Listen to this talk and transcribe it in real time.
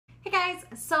Hey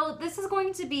guys, so this is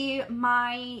going to be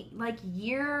my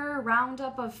year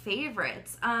roundup of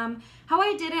favorites. How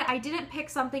I did it, I didn't pick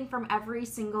something from every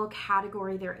single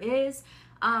category there is.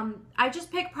 I just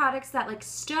picked products that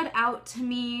stood out to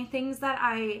me, things that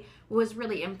I was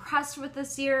really impressed with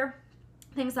this year,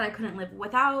 things that I couldn't live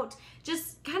without,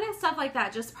 just kind of stuff like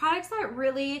that. Just products that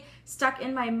really stuck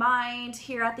in my mind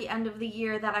here at the end of the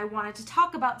year that I wanted to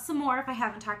talk about some more if I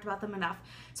haven't talked about them enough.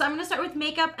 So I'm going to start with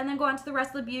makeup and then go on to the rest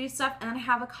of the beauty stuff, and then I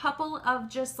have a couple of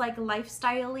just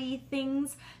lifestyle-y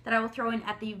things that I will throw in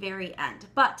at the very end.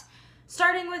 But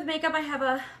starting with makeup, I have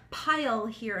a pile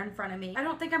here in front of me. I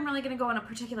don't think I'm really going to go in a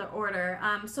particular order.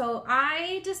 So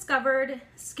I discovered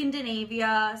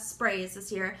Skindinavia sprays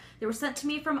this year. They were sent to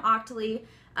me from Octoly.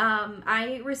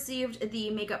 I received the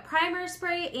makeup primer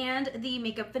spray and the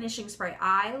makeup finishing spray.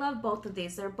 I love both of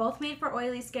these. They're both made for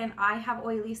oily skin. I have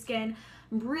oily skin.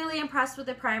 I'm really impressed with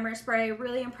the primer spray,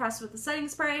 really impressed with the setting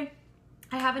spray.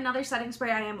 I have another setting spray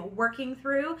I am working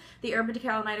through, the Urban Decay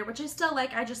All Nighter, which I still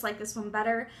like. I just like this one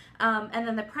better. And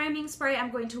then the priming spray,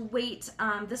 I'm going to wait.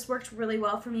 This worked really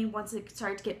well for me once it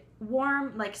started to get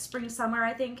warm, like spring, summer,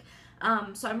 I think.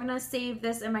 So I'm going to save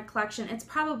this in my collection. It's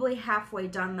probably halfway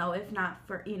done though, if not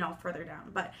for, further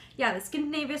down. But yeah, the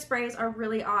Skindinavia sprays are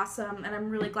really awesome, and I'm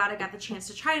really glad I got the chance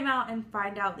to try them out and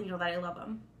find out, that I love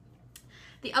them.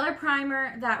 The other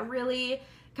primer that really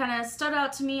kind of stood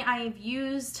out to me, I've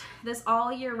used this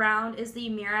all year round, is the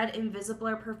Murad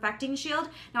Invisibler Perfecting Shield.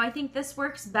 Now I think this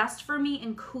works best for me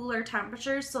in cooler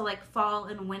temperatures, so like fall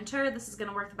and winter, this is going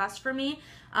to work the best for me.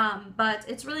 But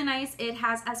it's really nice. It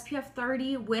has SPF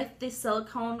 30 with the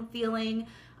silicone feeling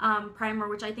primer,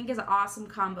 which I think is an awesome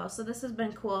combo, so this has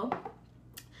been cool.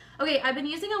 Okay, I've been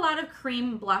using a lot of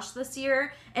cream blush this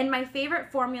year, and my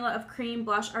favorite formula of cream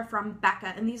blush are from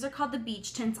Becca, and these are called the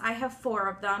Beach Tints. I have 4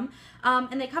 of them,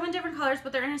 and they come in different colors,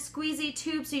 but they're in a squeezy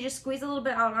tube, so you just squeeze a little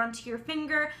bit out onto your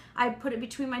finger. I put it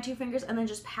between my 2 fingers and then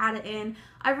just pat it in.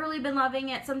 I've really been loving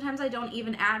it. Sometimes I don't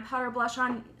even add powder blush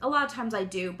on. A lot of times I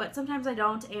do, but sometimes I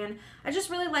don't, and I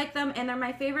just really like them, and they're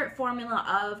my favorite formula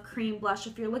of cream blush.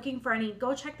 If you're looking for any,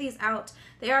 go check these out.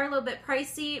 They are a little bit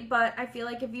pricey, but I feel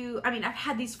like I've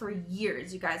had these for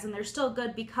years, you guys, and they're still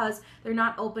good because they're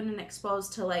not open and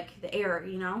exposed to the air,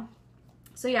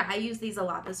 So yeah, I use these a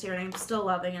lot this year and I'm still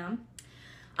loving them.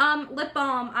 Lip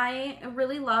balm, I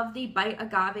really love the Bite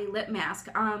Agave lip mask.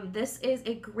 This is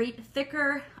a great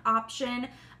thicker option.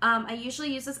 I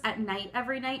usually use this at night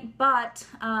every night, but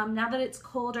now that it's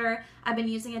colder, I've been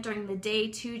using it during the day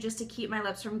too, just to keep my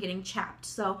lips from getting chapped.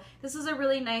 So this is a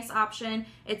really nice option.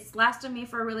 It's lasted me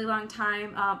for a really long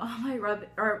time.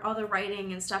 All the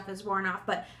writing and stuff is worn off,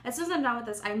 but as soon as I'm done with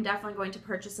this, I'm definitely going to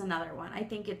purchase another one. I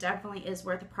think it definitely is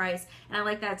worth the price, and I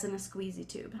like that it's in a squeezy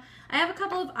tube. I have a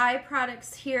couple of eye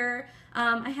products here.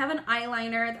 I have an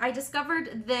eyeliner. I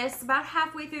discovered this about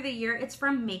halfway through the year. It's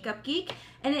from Makeup Geek,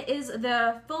 and it is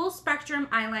the Full Spectrum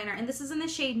Eyeliner, and this is in the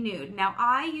shade Nude. Now,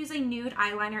 I use a nude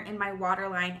eyeliner in my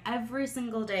waterline every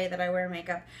single day that I wear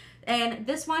makeup, and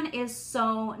this one is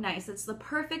so nice. It's the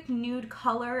perfect nude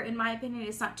color, in my opinion.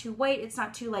 It's not too white. It's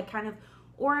not too kind of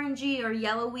orangey or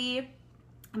yellowy.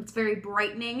 It's very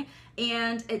brightening,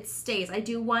 and it stays. I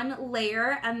do 1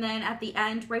 layer, and then at the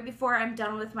end, right before I'm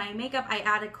done with my makeup, I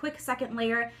add a quick second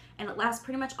layer, and it lasts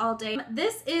pretty much all day.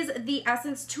 This is the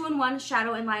Essence 2-in-1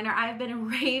 Shadow and Liner. I've been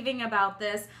raving about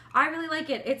this. I really like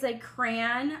it. It's a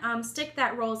crayon stick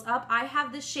that rolls up. I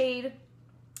have the shade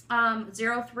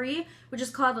 03, which is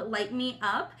called Light Me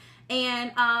Up.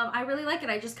 And I really like it.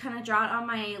 I just kind of draw it on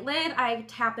my lid, I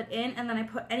tap it in, and then I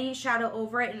put any shadow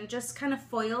over it, and it just kind of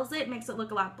foils it, makes it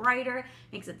look a lot brighter,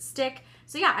 makes it stick.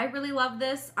 So yeah, I really love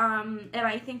this, and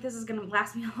I think this is going to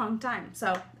last me a long time,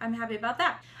 so I'm happy about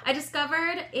that. I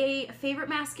discovered a favorite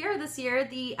mascara this year,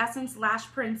 the Essence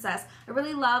Lash Princess. I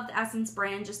really love the Essence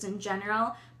brand just in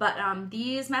general, but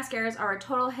these mascaras are a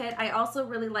total hit. I also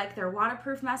really like their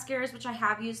waterproof mascaras, which I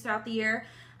have used throughout the year.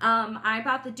 I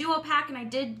bought the duo pack, and I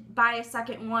did buy a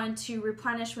second one to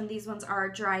replenish when these ones are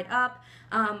dried up.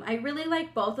 I really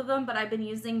like both of them, but I've been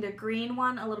using the green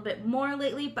one a little bit more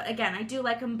lately, but again, I do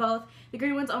like them both. The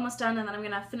green one's almost done, and then I'm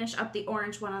going to finish up the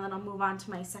orange one, and then I'll move on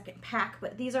to my second pack,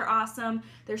 but these are awesome.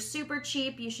 They're super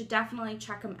cheap. You should definitely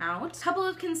check them out. A couple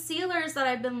of concealers that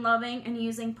I've been loving and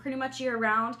using pretty much year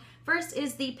round. First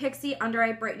is the Pixi Under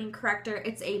Eye Brightening Corrector.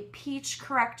 It's a peach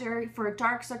corrector for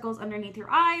dark circles underneath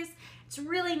your eyes. It's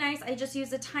really nice. I just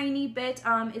use a tiny bit.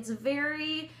 It's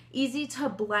very easy to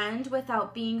blend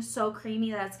without being so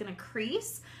creamy that it's going to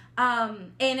crease.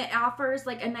 And it offers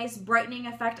like a nice brightening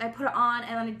effect. I put it on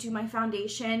and then I do my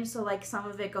foundation, so like some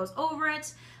of it goes over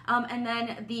it. And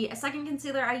then the second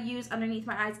concealer I use underneath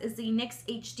my eyes is the NYX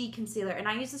HD concealer, and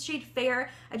I use the shade Fair.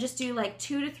 I just do like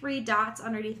 2 to 3 dots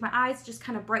underneath my eyes, just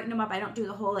kind of brighten them up. I don't do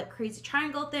the whole like crazy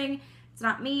triangle thing. It's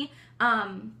not me.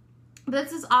 But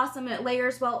this is awesome. It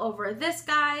layers well over this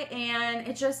guy, and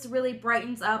it just really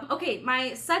brightens up. Okay,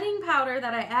 my setting powder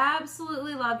that I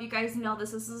absolutely love, you guys know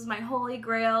this is my holy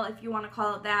grail, if you want to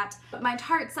call it that. My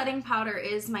Tarte setting powder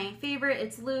is my favorite.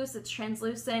 It's loose, it's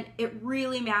translucent, it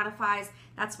really mattifies.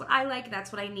 That's what I like,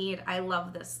 that's what I need. I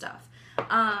love this stuff.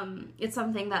 It's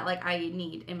something that like I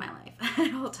need in my life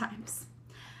at all times.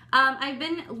 I've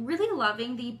been really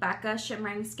loving the Becca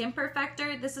Shimmering Skin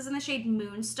Perfector. This is in the shade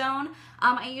Moonstone.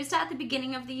 I used it at the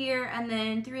beginning of the year, and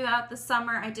then throughout the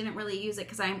summer I didn't really use it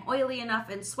because I'm oily enough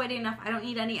and sweaty enough. I don't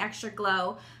need any extra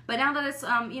glow. But now that it's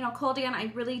you know, cold again,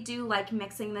 I really do like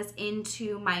mixing this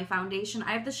into my foundation.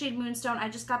 I have the shade Moonstone. I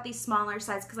just got the smaller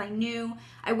size because I knew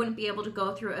I wouldn't be able to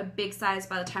go through a big size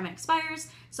by the time it expires.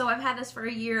 So I've had this for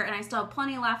a year and I still have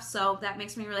plenty left, so that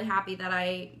makes me really happy that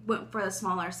I went for the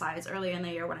smaller size earlier in the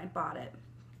year when I bought it.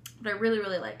 But I really,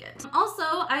 really like it. Also,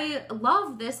 I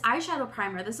love this eyeshadow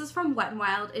primer. This is from Wet n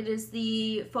Wild. It is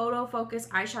the Photo Focus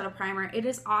eyeshadow primer. It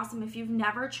is awesome. If you've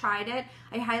never tried it,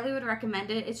 I highly would recommend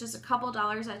it. It's just a couple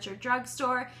dollars at your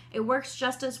drugstore. It works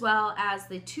just as well as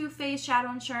the Too Faced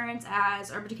Shadow Insurance,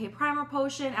 as Urban Decay Primer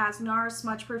Potion, as NARS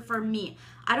Smudge Proof for me.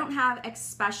 I don't have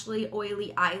especially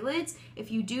oily eyelids. If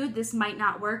you do, this might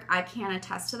not work. I can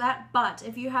attest to that. But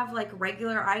if you have like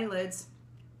regular eyelids,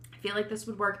 I feel like this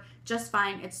would work just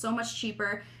fine. It's so much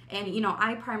cheaper, and you know,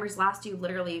 eye primers last you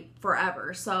literally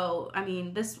forever. So I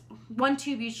mean, this one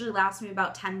tube usually lasts me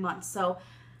about 10 months. So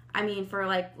I mean, for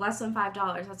like less than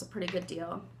 $5, that's a pretty good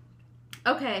deal.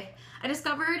 Okay, I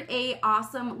discovered a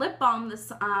awesome lip balm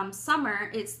this summer.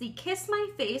 It's the Kiss My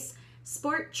Face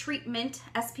Sport Treatment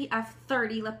SPF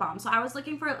 30 lip balm. So I was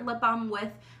looking for a lip balm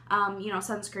with you know,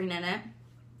 sunscreen in it.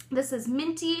 This is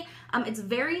minty. It's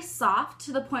very soft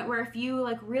to the point where if you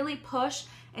like really push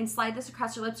and slide this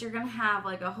across your lips, you're gonna have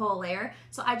like a whole layer.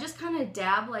 So I just kind of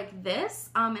dab like this,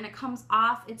 and it comes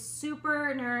off. It's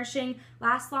super nourishing,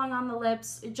 lasts long on the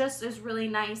lips. It just is really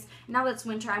nice. Now that it's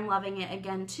winter, I'm loving it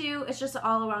again too. It's just an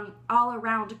all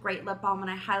around great lip balm,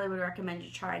 and I highly would recommend you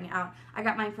trying it out. I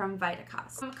got mine from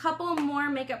Vitacost. A couple more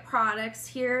makeup products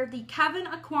here. The Kevyn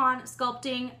Aucoin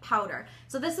Sculpting Powder.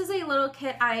 So this is a little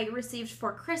kit I received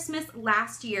for Christmas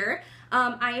last year.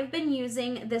 I have been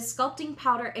using this sculpting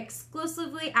powder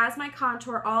exclusively as my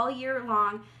contour all year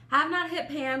long. Have not hit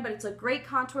pan, but it's a great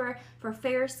contour for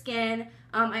fair skin.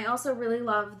 I also really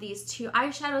love these two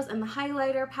eyeshadows and the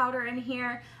highlighter powder in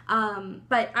here.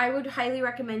 But I would highly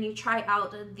recommend you try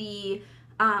out the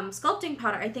sculpting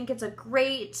powder. I think it's a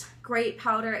great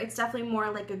powder. It's definitely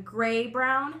more like a gray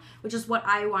brown, which is what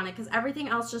I wanted, because everything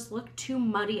else just looked too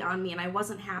muddy on me and I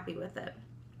wasn't happy with it.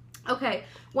 Okay,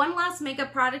 one last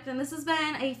makeup product, and this has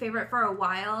been a favorite for a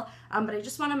while, but I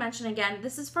just want to mention again,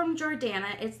 this is from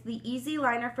Jordana. It's the Easy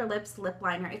Liner for Lips Lip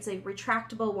Liner. It's a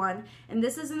retractable one, and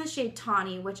this is in the shade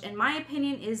Tawny, which in my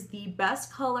opinion is the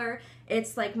best color.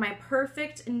 It's like my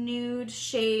perfect nude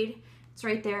shade. It's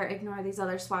right there. Ignore these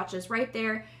other swatches. Right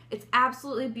there. It's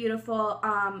absolutely beautiful.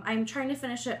 I'm trying to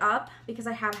finish it up because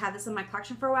I have had this in my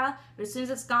collection for a while, but as soon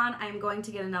as it's gone, I'm going to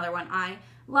get another one. I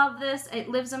love this. It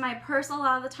lives in my purse a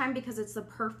lot of the time because it's the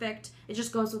perfect, it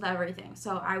just goes with everything.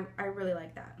 So I really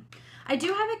like that. I do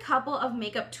have a couple of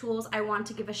makeup tools I want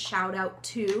to give a shout out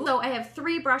to. So I have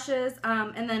 3 brushes,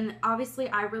 and then obviously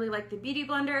I really like the Beauty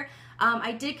Blender.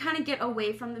 I did kind of get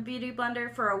away from the Beauty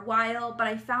Blender for a while, but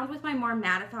I found with my more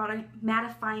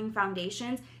mattifying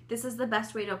foundations, this is the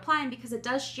best way to apply them because it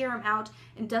does sheer them out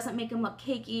and doesn't make them look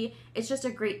cakey. It's just a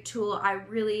great tool. I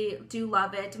really do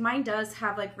love it. Mine does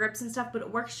have like rips and stuff, but it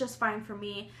works just fine for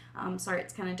me. Sorry,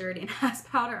 it's kind of dirty and has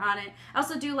powder on it. I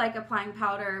also do like applying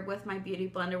powder with my Beauty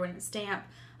Blender when it's damp.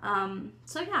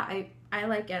 So yeah, I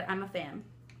like it. I'm a fan.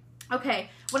 Okay,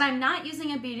 when I'm not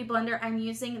using a Beauty Blender, I'm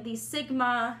using the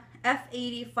Sigma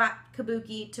F80 Flat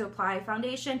Kabuki to apply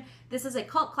foundation. This is a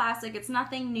cult classic. It's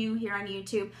nothing new here on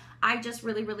YouTube. I just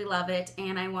really, really love it,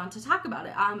 and I want to talk about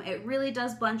it. It really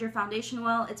does blend your foundation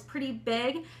well. It's pretty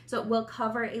big, so it will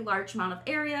cover a large amount of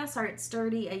area. Sorry, it's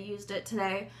sturdy. I used it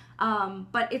today.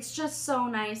 But it's just so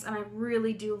nice, and I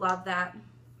really do love that.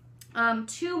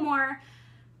 2 more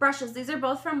brushes. These are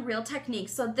both from Real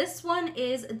Techniques. So this one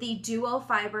is the Duo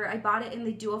Fiber. I bought it in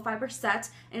the Duo Fiber set,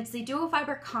 and it's the Duo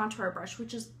Fiber Contour Brush,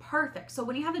 which is perfect. So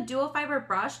when you have a Duo Fiber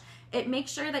brush, it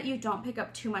makes sure that you don't pick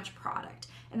up too much product.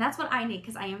 And that's what I need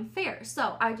because I am fair.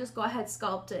 So I just go ahead,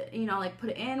 sculpt it, you know, like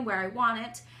put it in where I want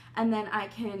it, and then I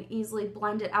can easily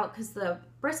blend it out because the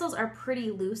bristles are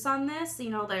pretty loose on this, you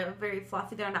know, they're very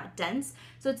fluffy, they're not dense.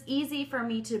 So it's easy for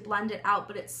me to blend it out,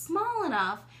 but it's small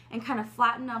enough and kind of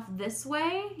flat enough this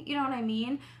way, you know what I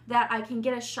mean, that I can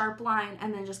get a sharp line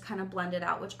and then just kind of blend it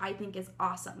out, which I think is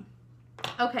awesome.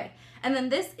 Okay, and then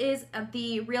this is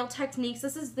the Real Techniques.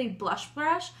 This is the blush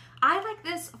brush. I like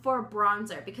this for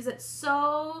bronzer because it's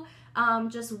so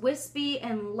just wispy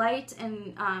and light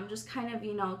and just kind of,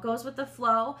 you know, goes with the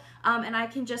flow. And I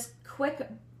can just quick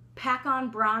pack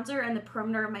on bronzer in the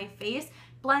perimeter of my face,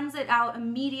 blends it out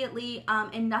immediately,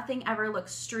 and nothing ever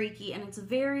looks streaky, and it's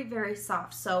very, very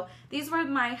soft. So these were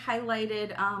my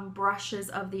highlighted brushes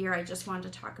of the year I just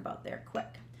wanted to talk about there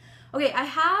quick. Okay, I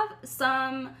have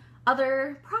some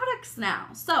other products now.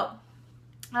 So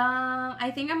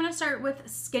I think I'm gonna start with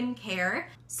skincare.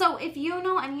 So if you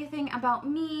know anything about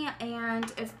me,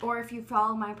 and if you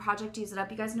follow my Project Use It Up,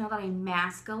 you guys know that I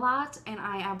mask a lot and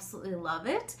I absolutely love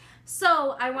it.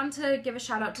 So I want to give a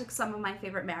shout out to some of my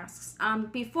favorite masks.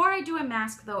 Before I do a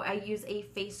mask though, I use a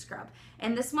face scrub.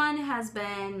 And this one has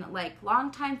been like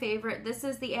longtime favorite. This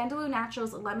is the Andalou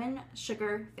Naturals Lemon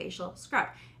Sugar Facial Scrub.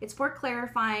 It's for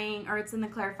clarifying, or it's in the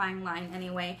clarifying line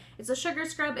anyway. It's a sugar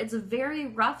scrub. It's very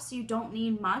rough, so you don't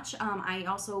need much. I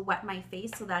also wet my face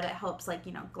so that it helps, like,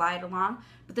 you know, glide along.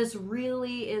 But this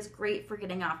really is great for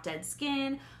getting off dead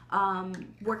skin,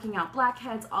 working out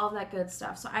blackheads, all of that good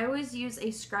stuff. So I always use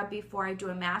a scrub before I do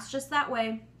a mask, just that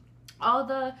way all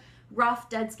the rough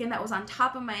dead skin that was on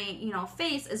top of my, you know,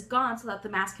 face is gone, so that the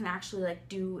mask can actually like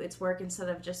do its work instead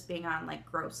of just being on like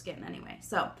gross skin anyway.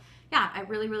 So yeah, I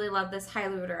really, really love this.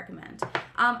 Highly would recommend.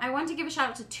 I want to give a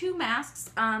shout out to two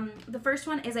masks. The first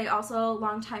one is a also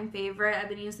longtime favorite. I've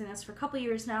been using this for a couple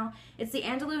years now. It's the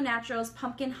Andalou Naturals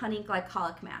Pumpkin Honey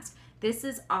Glycolic Mask. This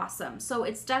is awesome. So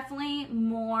it's definitely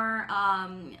more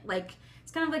like,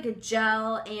 it's kind of like a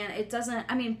gel, and it doesn't,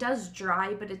 I mean, it does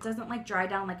dry, but it doesn't like dry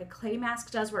down like a clay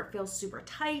mask does where it feels super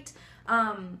tight.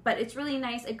 But it's really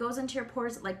nice. It goes into your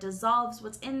pores, it like dissolves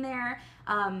what's in there.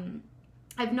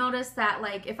 I've noticed that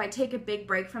like if I take a big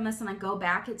break from this and I go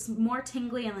back, it's more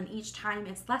tingly, and then each time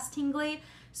it's less tingly.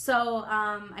 So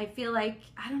I feel like,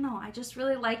 I don't know, I just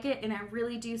really like it, and I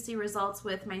really do see results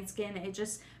with my skin. It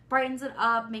just brightens it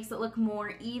up, makes it look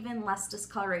more even, less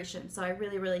discoloration. So I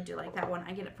really, really do like that one.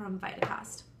 I get it from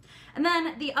Vitacost. And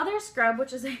then the other scrub,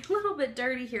 which is a little bit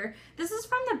dirty here, this is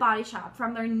from the Body Shop,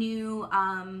 from their new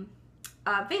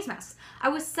face masks. I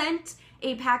was sent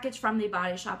a package from the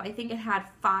Body Shop. I think it had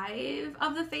 5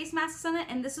 of the face masks in it,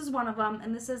 and this is one of them,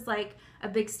 and this is like a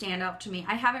big standout to me.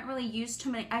 I haven't really used too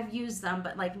many. I've used them,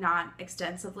 but like not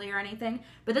extensively or anything,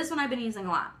 but this one I've been using a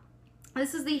lot.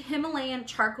 This is the Himalayan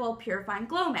Charcoal Purifying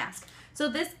Glow Mask. So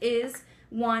this is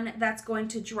one that's going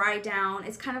to dry down.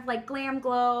 It's kind of like Glam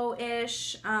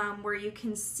Glow-ish, where you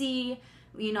can see,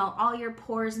 you know, all your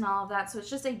pores and all of that. So it's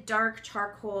just a dark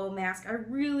charcoal mask. I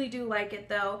really do like it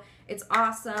though. It's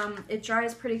awesome. It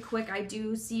dries pretty quick. I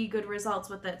do see good results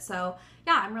with it. So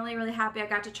yeah, I'm really, really happy I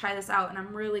got to try this out, and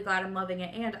I'm really glad I'm loving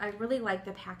it. And I really like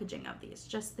the packaging of these.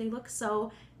 Just, they look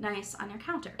so nice on your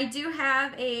counter. I do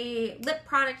have a lip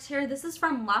product here. This is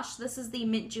from Lush. This is the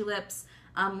Mint Juleps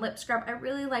lip scrub. I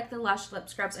really like the Lush lip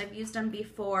scrubs. I've used them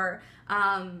before.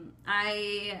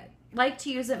 I like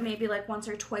to use it maybe like once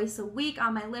or twice a week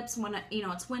on my lips when, you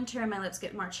know, it's winter and my lips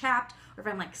get more chapped, or if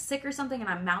I'm like sick or something and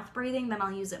I'm mouth breathing, then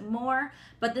I'll use it more.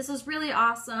 But this is really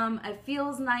awesome. It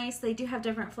feels nice. They do have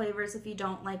different flavors if you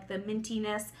don't like the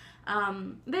mintiness.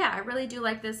 But yeah, I really do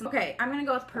like this. Okay, I'm gonna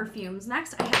go with perfumes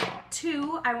next. I have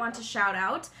 2 I want to shout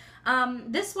out.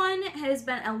 This one has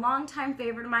been a long time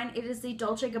favorite of mine. It is the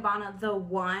Dolce & Gabbana The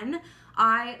One.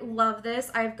 I love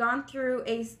this. I've gone through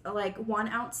a like 1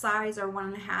 ounce size or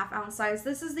 1.5 ounce size.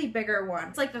 This is the bigger one.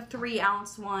 It's like the 3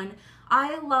 ounce one.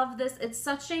 I love this. It's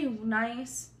such a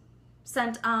nice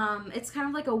scent. It's kind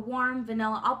of like a warm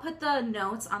vanilla. I'll put the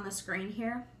notes on the screen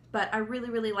here, but I really,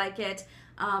 really like it.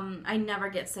 I never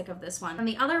get sick of this one. And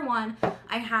the other one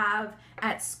I have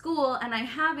at school, and I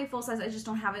have a full size, I just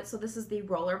don't have it, so this is the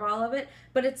rollerball of it,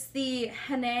 but it's the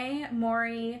Hene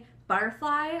Mori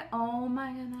Butterfly. Oh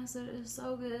my goodness, it is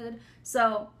so good.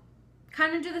 So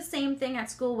kind of do the same thing at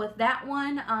school with that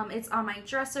one. It's on my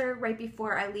dresser right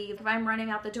before I leave. If I'm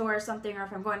running out the door or something, or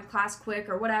if I'm going to class quick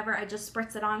or whatever, I just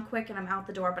spritz it on quick and I'm out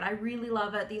the door. But I really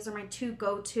love it. These are my 2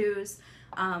 go-tos.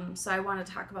 So I want to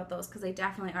talk about those because they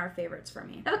definitely are favorites for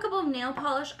me. I have a couple of nail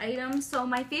polish items. So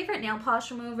my favorite nail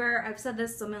polish remover, I've said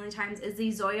this so many times, is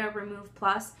the Zoya Remove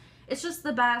Plus. It's just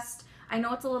the best. I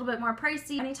know it's a little bit more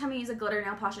pricey. Anytime I use a glitter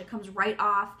nail polish, it comes right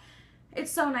off.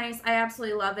 It's so nice. I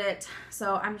absolutely love it.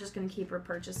 So I'm just going to keep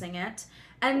repurchasing it.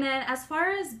 And then as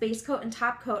far as base coat and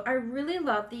top coat, I really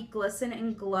love the Glisten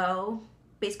and Glow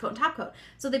base coat and top coat.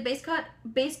 So the base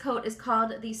coat is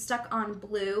called the Stuck On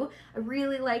Blue. I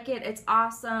really like it. It's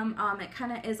awesome. It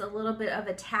kind of is a little bit of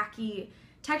a tacky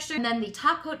texture. And then the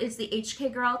top coat is the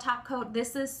HK Girl top coat.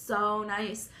 This is so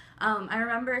nice. I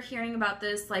remember hearing about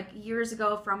this like years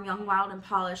ago from Young, Wild, and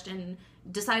Polished and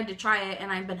decided to try it,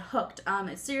 and I've been hooked.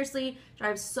 It seriously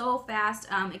dries so fast.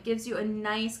 It gives you a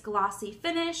nice glossy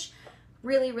finish.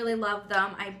 Really, really love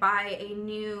them. I buy a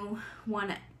new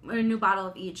bottle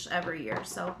of each every year,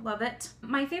 so love it.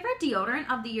 My favorite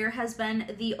deodorant of the year has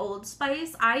been the Old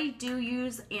Spice. I do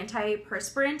use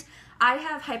antiperspirant. I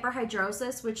have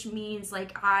hyperhidrosis, which means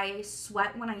like I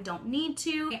sweat when I don't need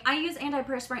to. I use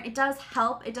antiperspirant. It does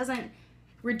help. It doesn't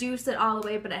reduce it all the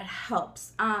way, but it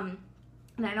helps.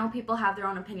 And I know people have their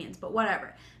own opinions, but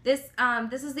whatever. This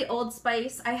is the Old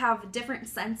Spice. I have different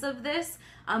scents of this.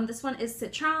 This one is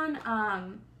citron.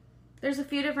 There's a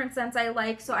few different scents I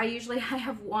like, so I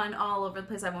have one all over the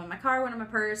place. I have one in my car, one in my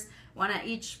purse, one at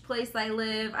each place I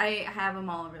live. I have them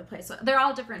all over the place. So they're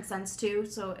all different scents too,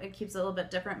 so it keeps it a little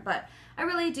bit different, but I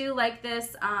really do like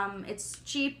this. It's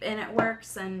cheap and it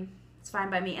works, and it's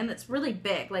fine by me, and it's really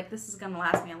big. Like, this is gonna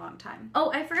last me a long time.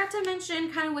 Oh, I forgot to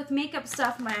mention, kind of with makeup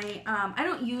stuff, I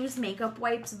don't use makeup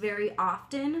wipes very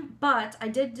often, but I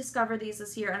did discover these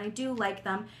this year, and I do like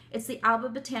them. It's the Alba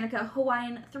Botanica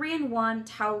Hawaiian 3-in-1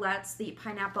 towelettes, the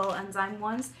pineapple enzyme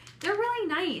ones. They're really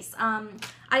nice.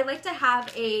 I like to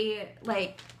have a,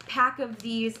 like, pack of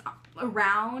these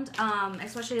around,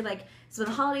 especially, like, it's been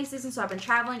the holiday season, so I've been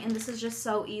traveling, and this is just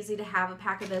so easy to have a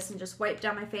pack of this and just wipe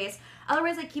down my face.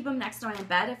 Otherwise, I keep them next to my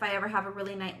bed if I ever have a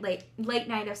really late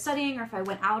night of studying, or if I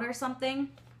went out or something.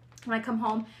 When I come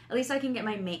home, at least I can get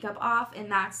my makeup off,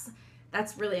 and that's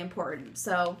really important.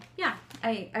 So yeah,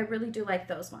 I really do like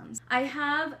those ones. I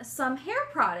have some hair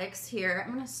products here.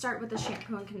 I'm going to start with the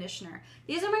shampoo and conditioner.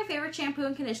 These are my favorite shampoo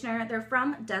and conditioner. They're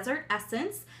from Desert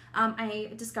Essence.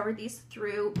 I discovered these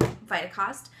through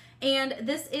Vitacost. And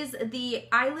this is the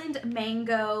Island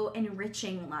Mango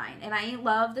Enriching line. And I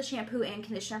love the shampoo and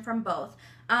conditioner from both.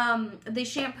 The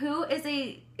shampoo is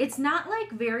it's not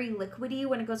like very liquidy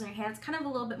when it goes in your hand. It's kind of a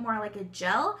little bit more like a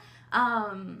gel.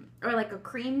 Or like a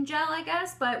cream gel, I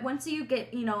guess, but once you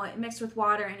get, you know, it mixed with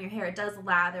water in your hair, it does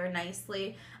lather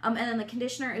nicely. And then the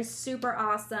conditioner is super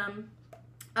awesome.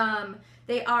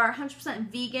 They are 100%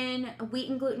 vegan, wheat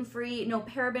and gluten-free, no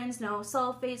parabens, no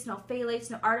sulfates, no phthalates,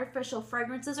 no artificial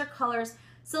fragrances or colors,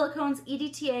 silicones,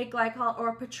 EDTA, glycol,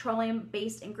 or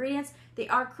petroleum-based ingredients. They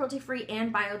are cruelty-free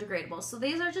and biodegradable. So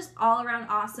these are just all around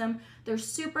awesome. They're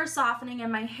super softening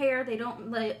in my hair. They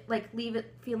don't like leave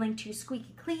it feeling too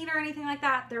squeaky clean or anything like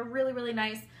that. They're really, really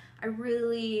nice. I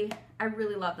really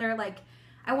love them. They're like,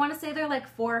 I want to say they're like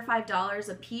 $4 or $5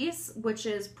 a piece, which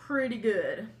is pretty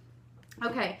good.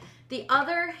 Okay, the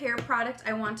other hair product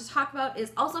I want to talk about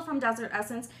is also from Desert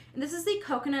Essence, and this is the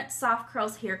Coconut Soft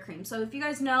Curls Hair Cream. So if you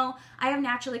guys know, I have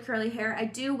naturally curly hair. I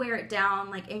do wear it down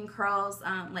like in curls,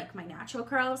 like my natural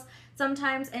curls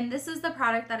sometimes, and this is the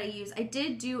product that I use. I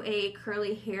did do a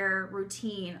curly hair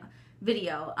routine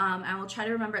video. I will try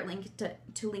to remember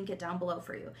to link it down below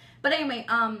for you. But anyway,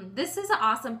 this is an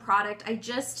awesome product.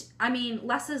 I mean,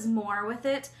 less is more with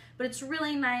it, but it's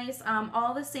really nice.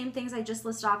 All the same things I just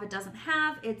listed off, it doesn't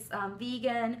have. It's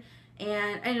vegan,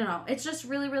 and I don't know. It's just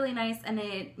really, really nice, and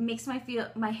it makes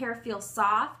my hair feel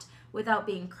soft without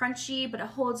being crunchy, but it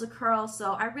holds a curl,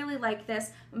 so I really like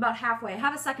this. I'm about halfway. I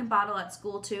have a second bottle at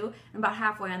school too, and about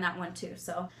halfway on that one too.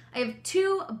 So I have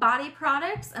 2 body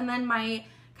products, and then my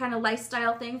kind of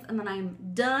lifestyle things, and then I'm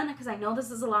done because I know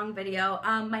this is a long video.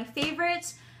 My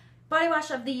favorite body wash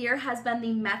of the year has been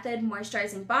the Method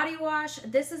Moisturizing Body Wash.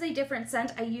 This is a different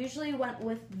scent. I usually went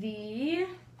with the,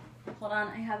 hold on,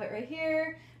 I have it right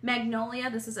here, Magnolia.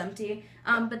 This is empty,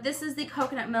 but this is the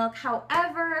coconut milk.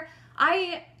 However,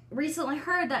 I recently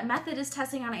heard that Method is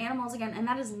testing on animals again, and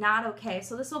that is not okay.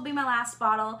 So this will be my last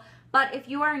bottle. But if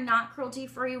you are not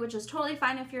cruelty-free, which is totally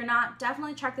fine if you're not,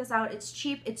 definitely check this out. It's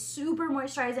cheap. It's super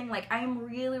moisturizing. Like, I am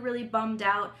really, really bummed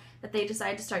out that they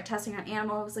decided to start testing on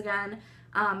animals again.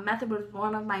 Method was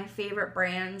one of my favorite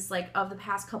brands, like, of the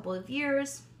past couple of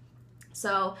years.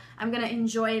 So I'm going to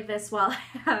enjoy this while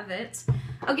I have it.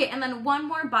 Okay, and then one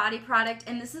more body product,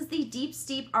 and this is the Deep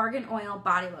Steep Argan Oil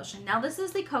Body Lotion. Now, this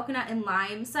is the coconut and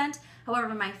lime scent.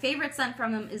 However, my favorite scent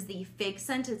from them is the fig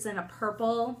scent. It's in a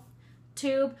purple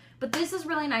tube, but this is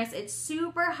really nice. It's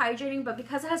super hydrating, but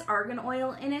because it has argan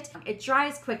oil in it, it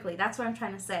dries quickly. That's what I'm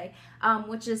trying to say,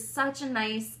 which is such a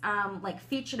nice like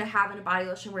feature to have in a body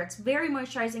lotion, where it's very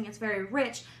moisturizing, it's very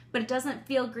rich, but it doesn't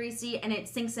feel greasy and it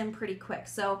sinks in pretty quick.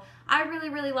 So I really,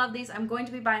 really love these. I'm going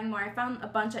to be buying more. I found a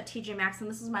bunch at TJ Maxx and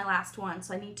this is my last one,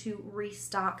 so I need to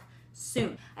restock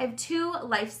soon. I have 2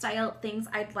 lifestyle things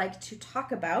I'd like to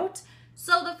talk about.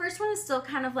 So the first one is still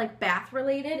kind of like bath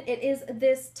related. It is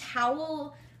this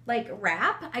towel like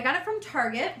wrap. I got it from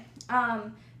Target.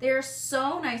 They're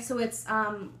so nice. So it's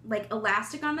like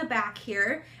elastic on the back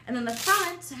here, and then the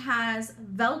front has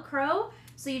Velcro.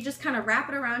 So you just kind of wrap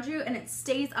it around you and it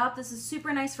stays up. This is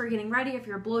super nice for getting ready if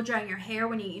you're blow drying your hair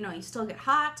when you still get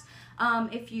hot.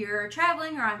 If you're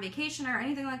traveling or on vacation or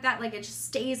anything like that, like it just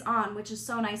stays on, which is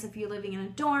so nice if you're living in a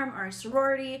dorm or a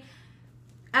sorority.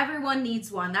 Everyone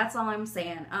needs one. That's all I'm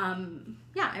saying.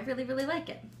 Yeah, I really, really like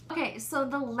it. Okay, so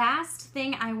the last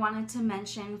thing I wanted to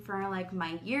mention for like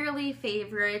my yearly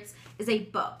favorites is a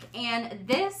book. And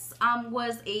this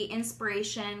was a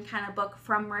inspiration kind of book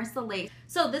from Marissa Lake.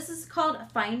 So this is called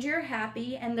Find Your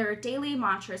Happy, and they're daily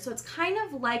mantras. So it's kind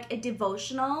of like a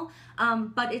devotional,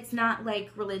 but it's not like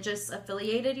religious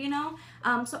affiliated, you know?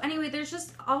 So anyway, there's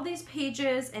just all these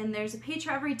pages and there's a page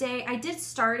for every day. I did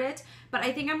start it, but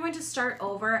I think I'm going to start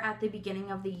over at the beginning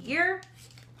of the year.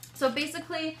 So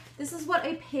basically, this is what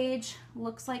a page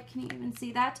looks like. Can you even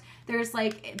see that? There's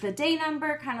like the day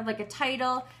number, kind of like a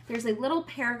title. There's a little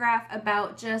paragraph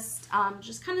about just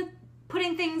kind of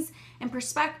putting things in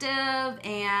perspective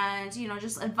and,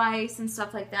 just advice and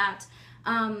stuff like that.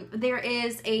 There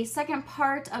is a second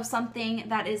part of something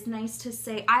that is nice to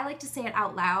say. I like to say it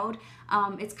out loud.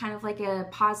 It's kind of like a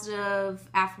positive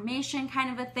affirmation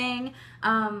kind of a thing.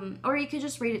 Or you could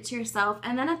just read it to yourself.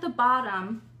 And then at the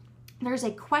bottom, there's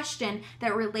a question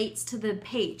that relates to the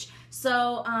page.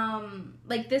 So,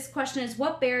 like this question is,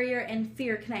 what barrier and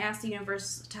fear can I ask the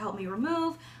universe to help me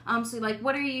remove? So like,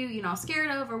 what are you,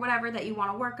 scared of or whatever that you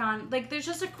want to work on? Like, there's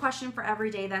just a question for every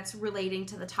day that's relating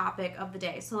to the topic of the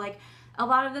day. So like, a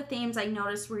lot of the themes I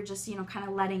noticed were just, kind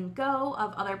of letting go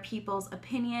of other people's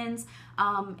opinions,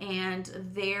 and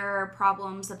their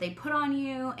problems that they put on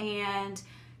you, and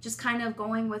just kind of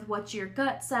going with what your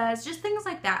gut says, just things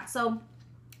like that. So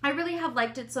I really have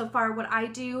liked it so far. What I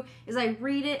do is I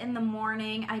read it in the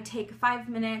morning. I take 5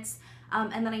 minutes,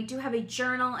 and then I do have a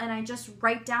journal, and I just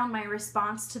write down my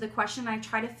response to the question. I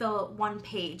try to fill 1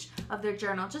 page of their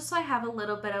journal just so I have a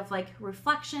little bit of like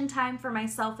reflection time for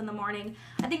myself in the morning.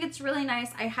 I think it's really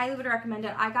nice. I highly would recommend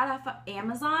it. I got it off of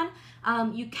Amazon.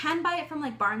 You can buy it from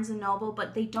like Barnes & Noble,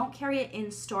 but they don't carry it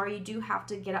in store. You do have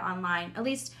to get it online, at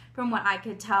least from what I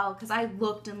could tell, because I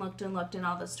looked and looked and looked in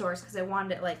all the stores because I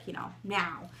wanted it like,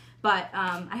 now. But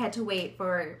I had to wait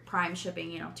for Prime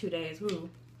shipping, 2 days. Woo.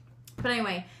 But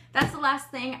anyway, that's the last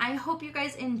thing. I hope you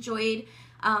guys enjoyed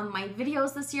my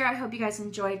videos this year. I hope you guys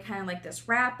enjoyed kind of like this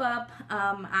wrap up.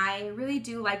 I really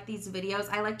do like these videos.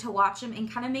 I like to watch them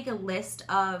and kind of make a list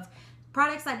of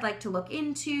products I'd like to look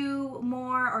into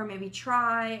more or maybe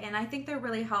try, and I think they're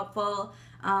really helpful.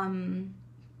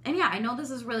 And yeah, I know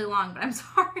this is really long, but I'm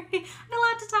sorry. I had a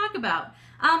lot to talk about.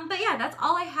 But yeah, that's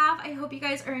all I have. I hope you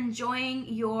guys are enjoying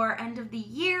your end of the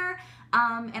year.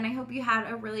 And I hope you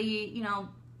had a really,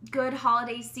 good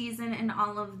holiday season and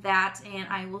all of that. And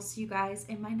I will see you guys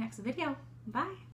in my next video. Bye.